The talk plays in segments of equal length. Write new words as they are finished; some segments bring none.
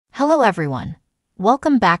Hello everyone.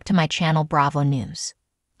 Welcome back to my channel Bravo News.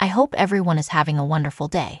 I hope everyone is having a wonderful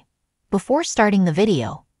day. Before starting the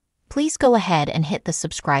video, please go ahead and hit the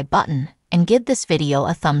subscribe button and give this video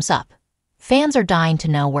a thumbs up. Fans are dying to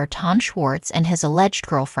know where Tom Schwartz and his alleged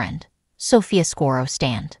girlfriend, Sophia Skoro,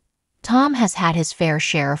 stand. Tom has had his fair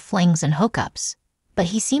share of flings and hookups, but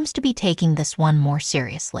he seems to be taking this one more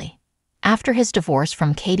seriously. After his divorce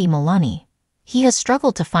from Katie Maloney, he has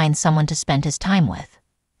struggled to find someone to spend his time with.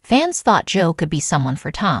 Fans thought Joe could be someone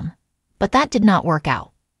for Tom, but that did not work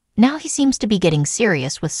out. Now he seems to be getting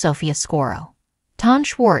serious with Sophia Skoro. Tom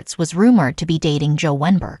Schwartz was rumored to be dating Joe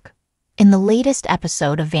Wenberg. In the latest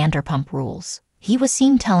episode of Vanderpump Rules, he was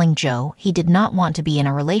seen telling Joe he did not want to be in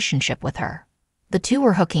a relationship with her. The two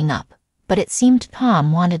were hooking up, but it seemed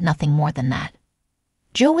Tom wanted nothing more than that.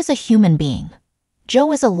 Joe is a human being.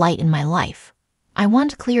 Joe is a light in my life. I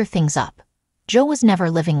want to clear things up. Joe was never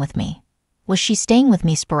living with me. Was she staying with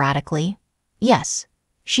me sporadically? Yes.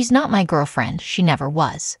 She's not my girlfriend, she never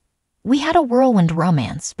was. We had a whirlwind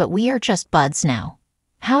romance, but we are just buds now.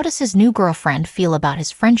 How does his new girlfriend feel about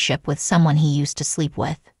his friendship with someone he used to sleep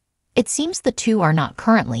with? It seems the two are not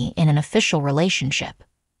currently in an official relationship.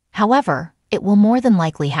 However, it will more than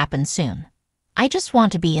likely happen soon. I just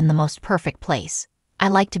want to be in the most perfect place. I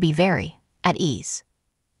like to be very at ease.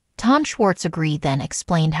 Tom Schwartz agreed, then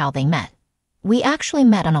explained how they met. We actually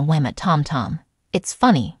met on a whim at TomTom. It's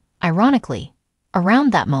funny, ironically,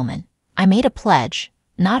 around that moment, I made a pledge,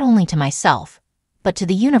 not only to myself, but to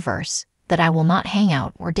the universe, that I will not hang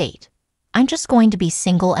out or date. I'm just going to be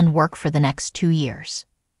single and work for the next 2 years.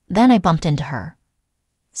 Then I bumped into her.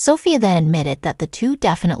 Sophia then admitted that the two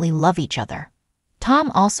definitely love each other.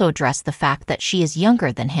 Tom also addressed the fact that she is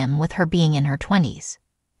younger than him, with her being in her 20s.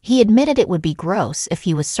 He admitted it would be gross if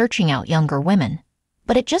he was searching out younger women,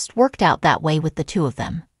 but it just worked out that way with the two of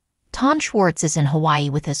them. Tom Schwartz is in Hawaii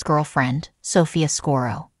with his girlfriend, Sophia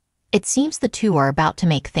Skoro. It seems the two are about to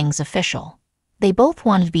make things official. They both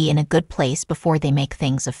want to be in a good place before they make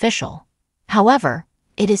things official. However,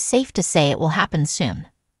 it is safe to say it will happen soon.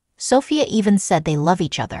 Sophia even said they love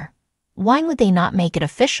each other. Why would they not make it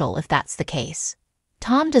official if that's the case?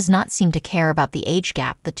 Tom does not seem to care about the age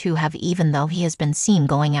gap the two have, even though he has been seen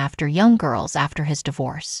going after young girls after his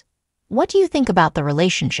divorce. What do you think about the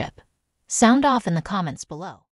relationship? Sound off in the comments below.